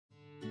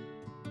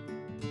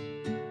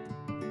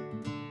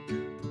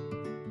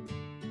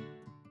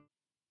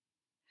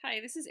Hi,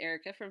 this is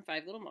Erica from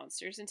Five Little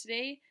Monsters, and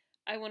today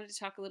I wanted to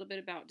talk a little bit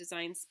about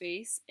Design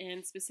Space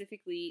and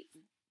specifically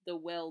the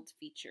Weld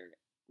feature.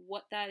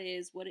 What that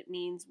is, what it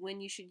means,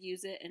 when you should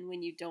use it, and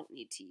when you don't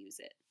need to use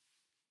it.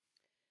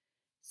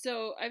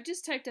 So I've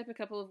just typed up a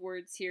couple of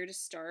words here to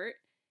start.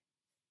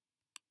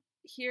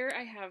 Here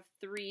I have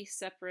three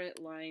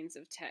separate lines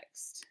of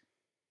text.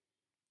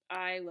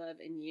 I, love,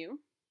 and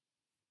you.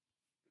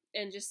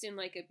 And just in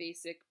like a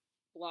basic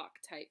block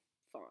type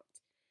font.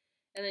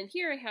 And then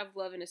here I have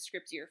love in a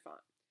scriptier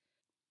font.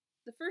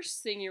 The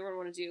first thing you're going to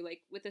want to do,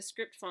 like with a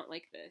script font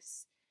like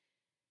this,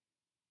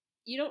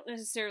 you don't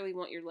necessarily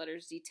want your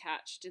letters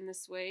detached in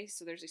this way,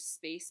 so there's a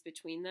space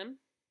between them.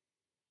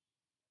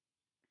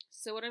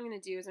 So what I'm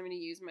going to do is I'm going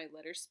to use my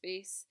letter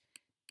space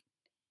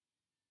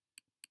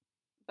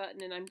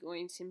button and I'm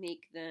going to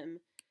make them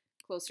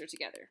closer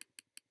together.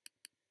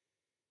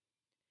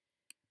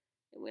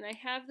 And when I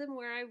have them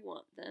where I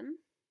want them,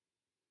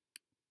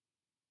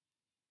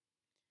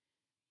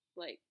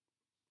 like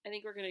I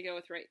think we're going to go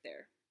with right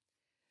there.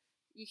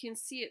 You can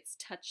see it's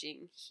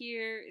touching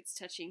here, it's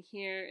touching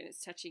here, and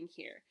it's touching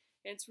here.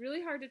 And it's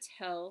really hard to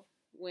tell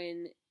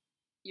when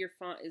your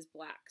font is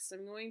black. So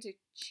I'm going to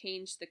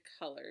change the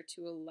color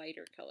to a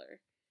lighter color.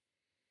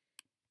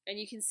 And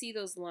you can see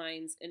those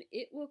lines, and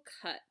it will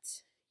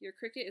cut. Your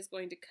Cricut is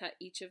going to cut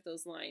each of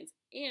those lines.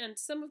 And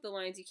some of the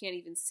lines you can't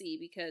even see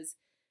because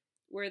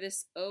where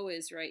this O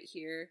is right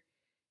here,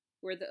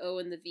 where the O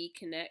and the V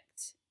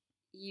connect,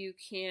 you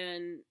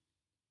can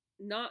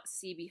not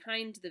see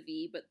behind the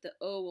V, but the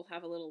O will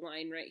have a little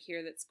line right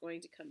here that's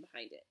going to come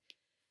behind it.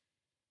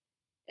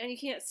 And you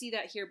can't see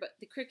that here, but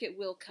the Cricut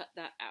will cut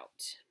that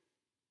out.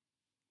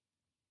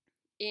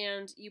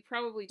 And you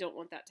probably don't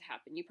want that to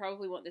happen. You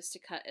probably want this to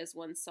cut as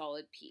one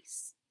solid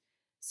piece.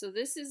 So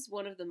this is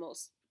one of the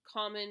most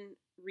common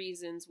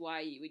reasons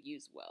why you would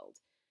use Weld,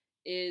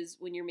 is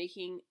when you're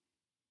making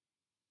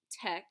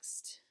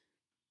text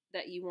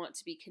that you want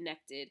to be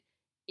connected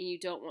and you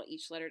don't want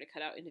each letter to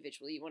cut out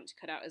individually. You want it to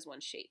cut out as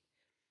one shape.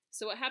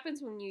 So what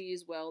happens when you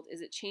use Weld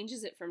is it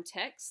changes it from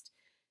text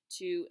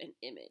to an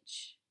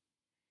image.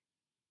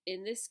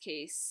 In this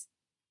case,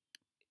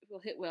 we'll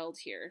hit Weld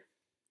here,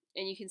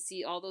 and you can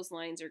see all those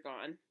lines are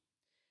gone.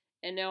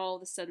 And now all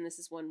of a sudden this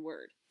is one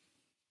word.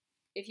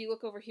 If you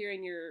look over here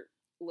in your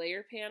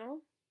layer panel,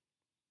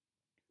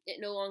 it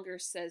no longer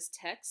says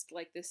text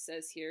like this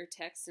says here,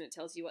 text, and it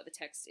tells you what the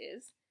text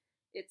is.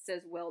 It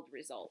says Weld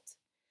result.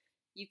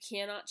 You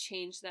cannot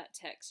change that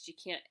text. You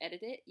can't edit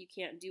it. You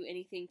can't do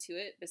anything to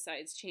it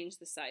besides change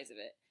the size of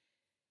it.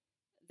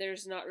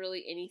 There's not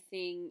really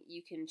anything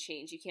you can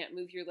change. You can't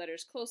move your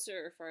letters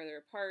closer or farther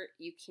apart.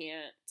 You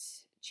can't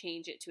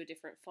change it to a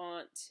different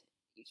font.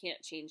 You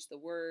can't change the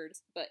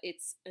words, but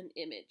it's an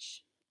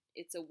image.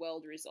 It's a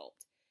Weld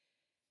result.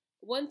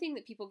 One thing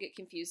that people get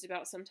confused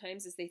about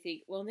sometimes is they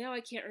think, well, now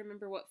I can't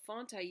remember what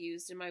font I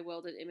used in my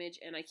welded image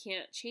and I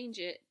can't change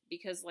it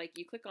because like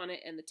you click on it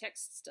and the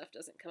text stuff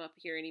doesn't come up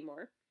here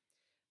anymore.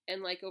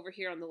 And like over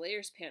here on the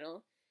layers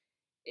panel,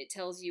 it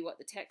tells you what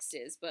the text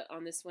is, but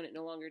on this one it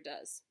no longer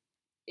does.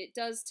 It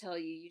does tell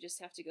you, you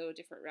just have to go a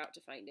different route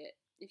to find it.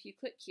 If you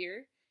click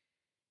here,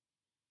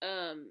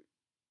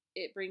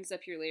 it brings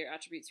up your layer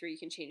attributes where you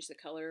can change the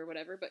color or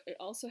whatever, but it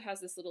also has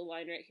this little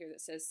line right here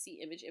that says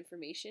see image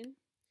information.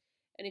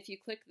 And if you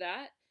click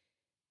that,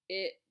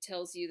 it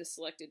tells you the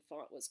selected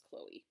font was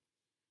Chloe.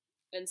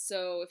 And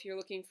so if you're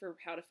looking for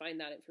how to find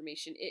that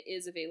information, it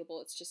is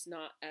available. It's just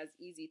not as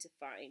easy to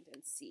find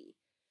and see.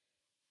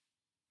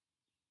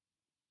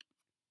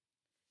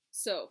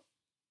 So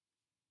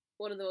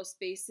one of the most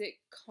basic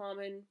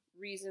common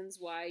reasons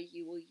why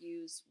you will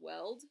use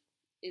Weld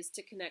is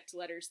to connect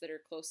letters that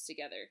are close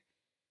together.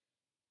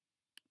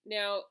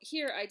 Now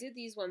here I did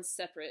these ones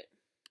separate,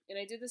 and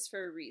I did this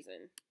for a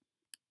reason.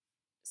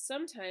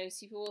 Sometimes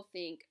people will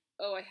think,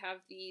 oh, I have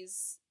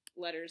these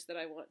letters that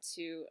I want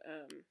to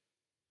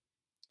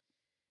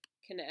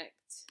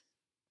connect.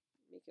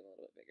 Make it a little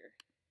bit bigger.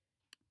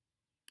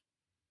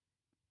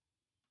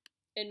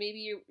 And maybe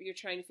you're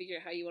trying to figure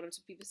out how you want them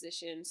to be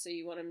positioned, so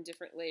you want them in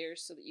different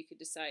layers so that you could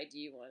decide, do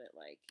you want it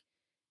like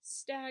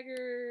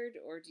staggered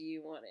or do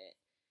you want it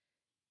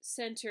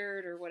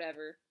centered or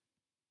whatever.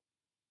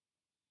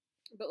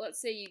 But let's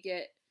say you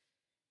get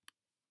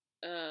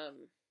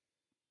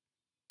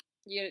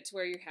it to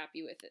where you're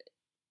happy with it.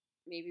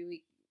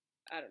 Maybe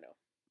I don't know.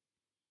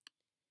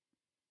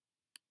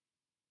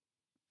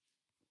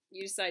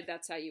 You decide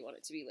that's how you want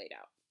it to be laid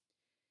out.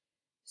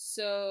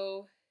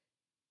 So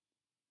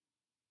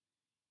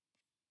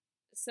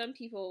some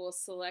people will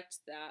select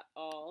that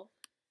all,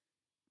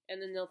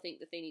 and then they'll think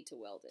that they need to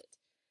weld it.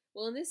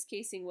 Well, in this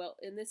case,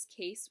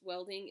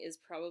 welding is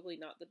probably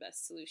not the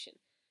best solution.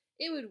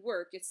 It would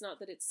work. It's not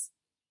that it's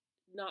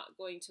not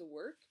going to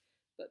work,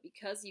 but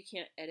because you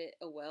can't edit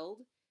a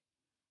weld,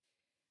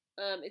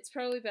 it's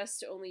probably best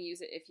to only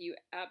use it if you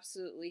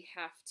absolutely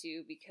have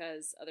to,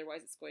 because otherwise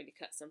it's going to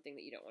cut something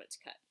that you don't want it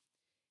to cut.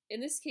 In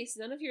this case,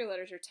 none of your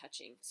letters are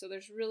touching, so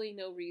there's really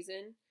no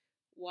reason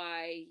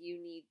why you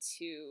need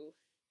to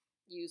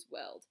use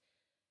Weld.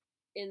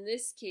 In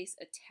this case,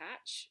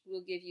 attach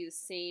will give you the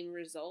same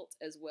result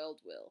as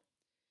weld will.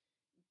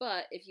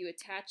 But if you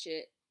attach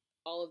it,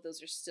 all of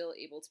those are still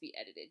able to be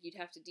edited. You'd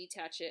have to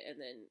detach it and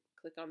then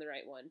click on the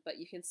right one, but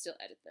you can still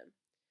edit them.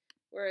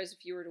 Whereas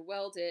if you were to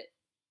weld it,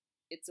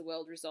 it's a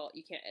weld result,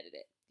 you can't edit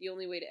it. The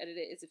only way to edit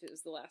it is if it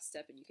was the last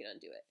step and you can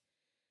undo it.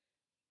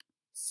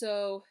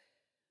 So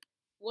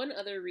one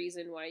other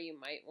reason why you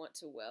might want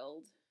to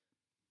weld,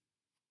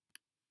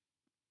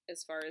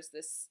 as far as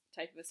this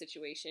type of a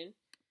situation,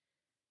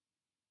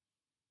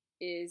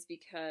 is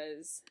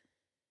because,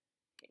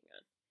 hang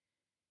on,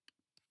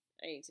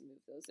 I need to move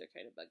those, they're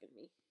kind of bugging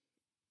me.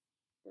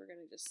 We're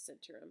going to just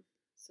center them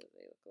so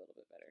they look a little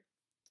bit better.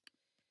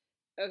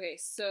 Okay,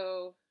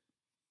 so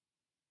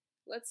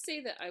let's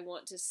say that I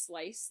want to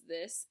slice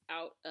this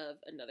out of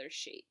another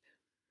shape.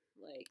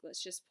 Like,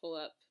 let's just pull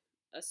up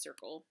a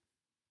circle.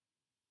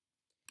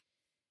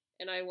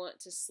 And I want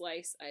to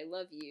slice I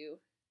love you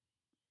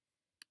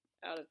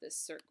out of this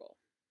circle.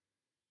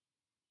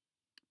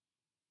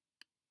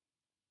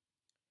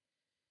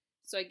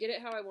 So I get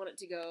it how I want it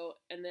to go,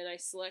 and then I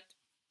select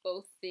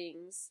both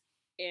things,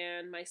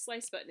 and my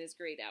slice button is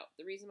grayed out.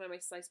 The reason why my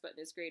slice button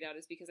is grayed out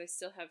is because I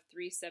still have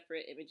 3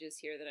 separate images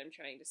here that I'm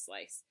trying to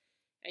slice,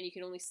 and you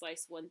can only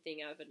slice one thing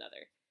out of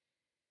another.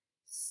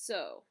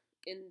 So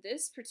in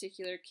this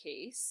particular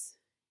case,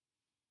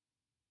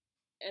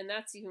 and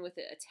that's even with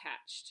it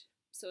attached.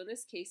 So in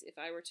this case, if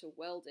I were to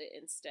weld it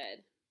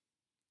instead,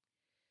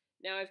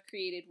 now I've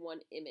created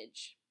one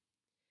image.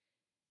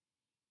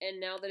 And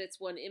now that it's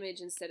one image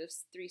instead of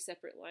 3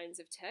 separate lines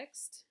of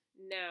text,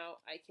 now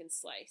I can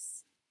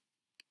slice.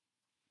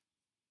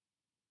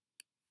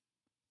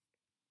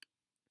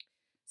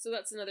 So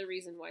that's another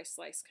reason why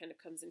slice kind of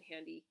comes in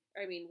handy.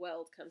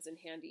 Weld comes in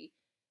handy,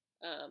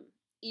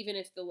 even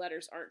if the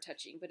letters aren't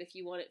touching. But if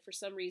you want it, for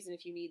some reason,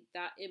 if you need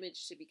that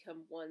image to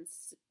become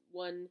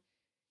one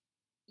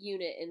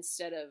unit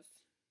instead of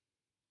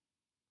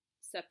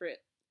separate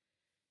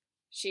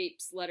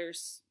shapes,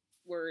 letters,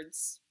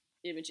 words,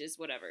 images,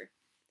 whatever.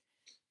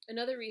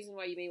 Another reason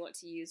why you may want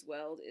to use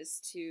weld is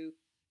to,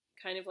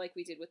 kind of like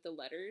we did with the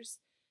letters,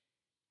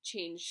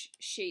 change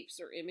shapes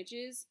or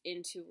images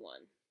into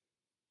one.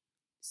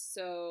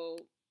 So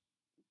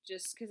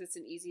just because it's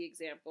an easy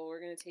example,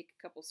 we're going to take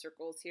a couple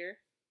circles here.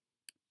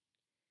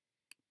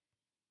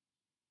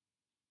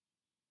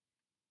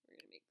 We're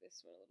going to make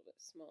this one a little bit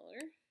smaller.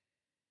 And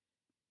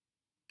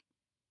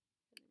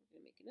then we're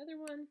going to make another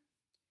one.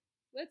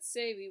 Let's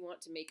say we want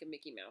to make a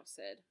Mickey Mouse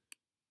head.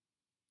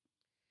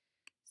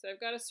 So I've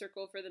got a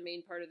circle for the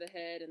main part of the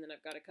head, and then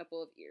I've got a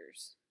couple of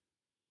ears.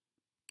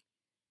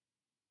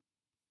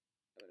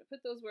 I'm going to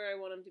put those where I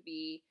want them to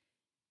be,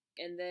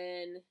 and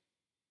then,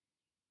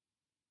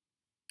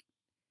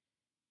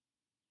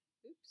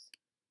 oops.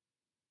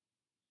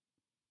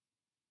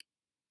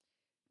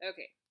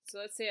 Okay, so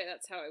let's say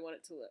that's how I want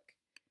it to look.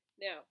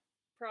 Now,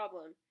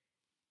 problem,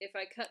 if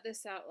I cut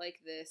this out like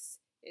this,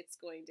 it's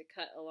going to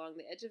cut along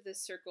the edge of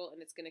this circle,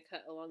 and it's going to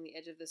cut along the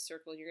edge of this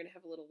circle, and you're going to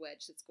have a little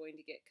wedge that's going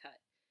to get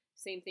cut.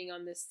 Same thing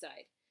on this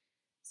side.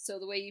 So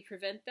the way you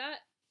prevent that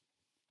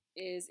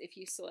is if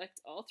you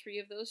select all 3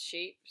 of those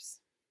shapes.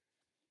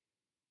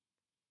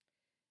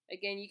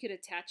 Again, you could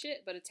attach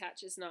it, but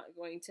attach is not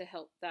going to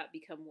help that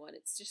become one.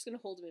 It's just going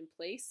to hold them in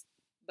place,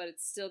 but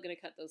it's still going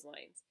to cut those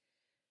lines.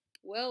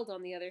 Weld,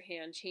 on the other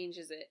hand,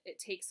 changes it. It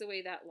takes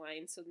away that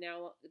line, so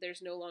now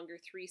there's no longer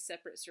 3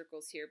 separate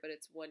circles here, but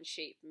it's one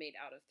shape made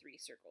out of 3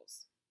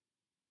 circles.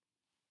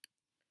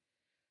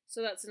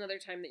 So that's another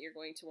time that you're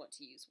going to want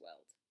to use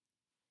weld.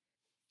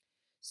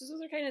 So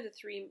those are kind of the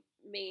 3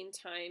 main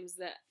times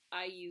that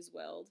I use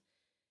weld,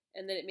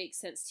 and that it makes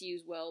sense to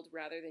use weld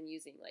rather than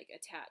using like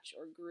attach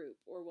or group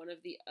or one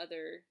of the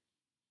other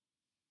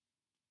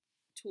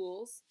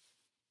tools.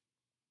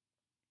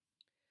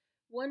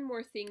 One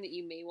more thing that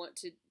you may want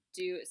to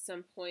do at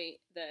some point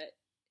that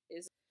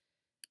is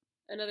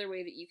another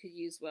way that you could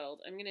use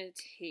weld. I'm going to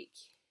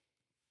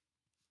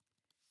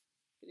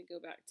go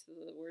back to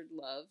the word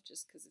love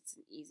just because it's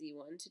an easy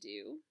one to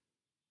do.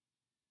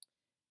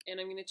 And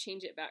I'm going to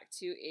change it back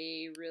to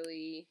a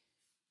really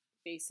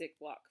basic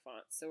block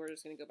font. So we're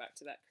just going to go back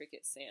to that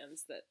Cricut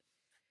Sans that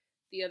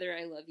the other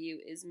I love you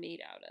is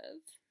made out of.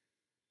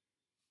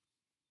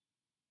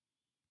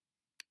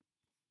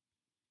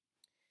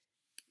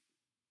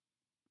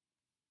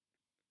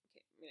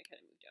 Okay, I'm going to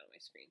kind of move down my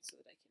screen so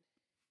that I can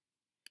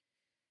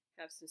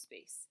have some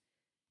space.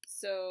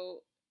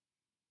 So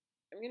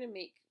I'm going to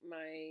make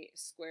my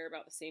square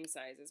about the same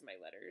size as my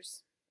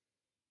letters.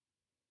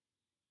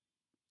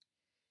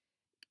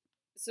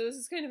 So this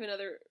is kind of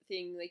another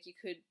thing, like you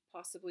could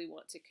possibly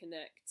want to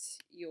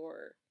connect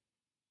your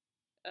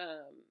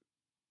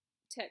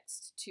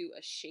text to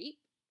a shape.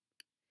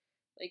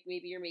 Like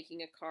maybe you're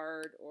making a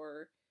card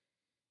or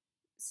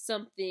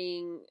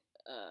something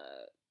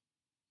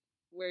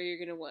where you're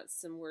going to want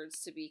some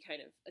words to be kind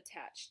of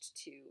attached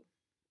to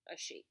a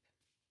shape.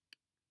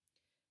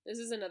 This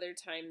is another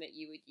time that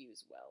you would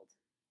use weld.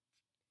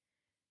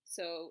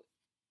 So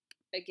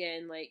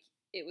again, like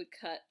it would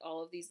cut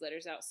all of these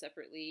letters out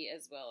separately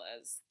as well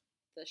as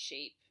the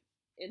shape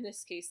In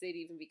this case, they'd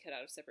even be cut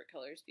out of separate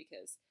colors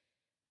because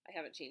I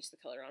haven't changed the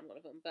color on one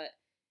of them, but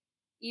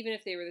even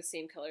if they were the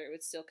same color, it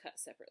would still cut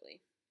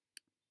separately.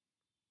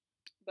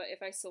 But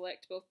if I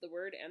select both the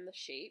word and the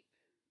shape,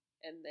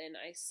 and then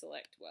I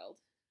select weld,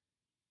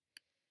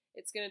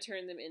 it's going to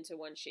turn them into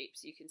one shape,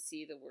 so you can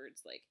see the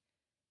words like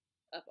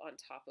up on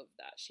top of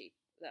that shape,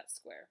 that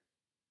square.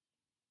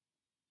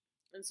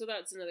 And so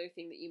that's another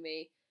thing that you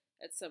may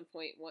at some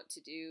point want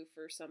to do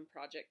for some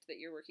project that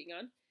you're working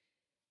on.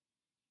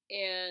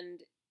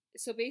 And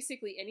so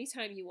basically,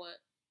 anytime you want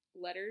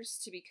letters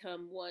to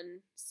become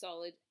one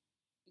solid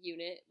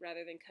unit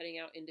rather than cutting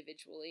out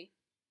individually,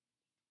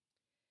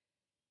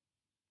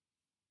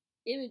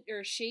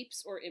 or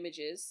shapes or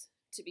images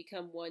to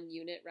become one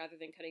unit rather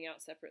than cutting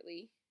out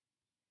separately,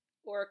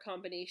 or a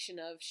combination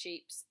of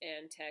shapes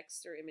and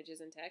text or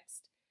images and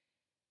text,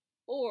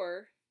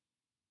 or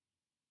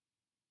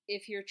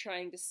if you're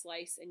trying to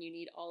slice and you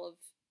need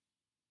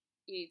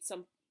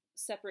some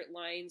separate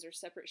lines or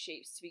separate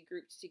shapes to be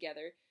grouped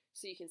together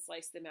so you can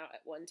slice them out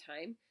at one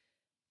time,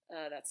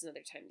 that's another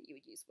time that you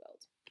would use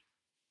weld.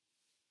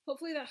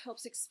 Hopefully that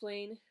helps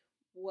explain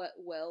what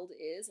weld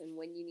is and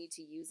when you need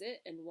to use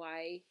it and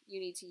why you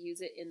need to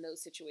use it in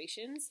those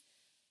situations.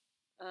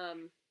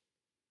 I'm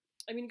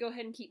going to go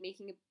ahead and keep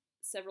making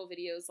several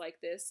videos like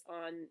this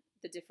on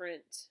the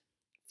different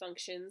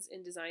functions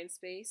in Design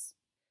Space.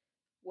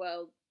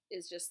 Weld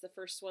is just the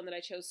first one that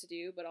I chose to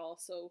do, but I'll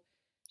also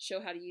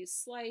show how to use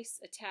slice,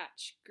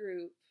 attach,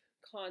 group,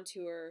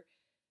 contour,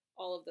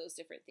 all of those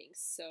different things.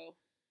 So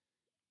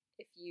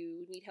if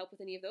you need help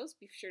with any of those,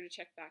 be sure to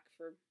check back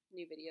for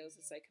new videos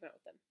as I come out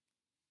with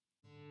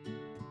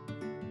them.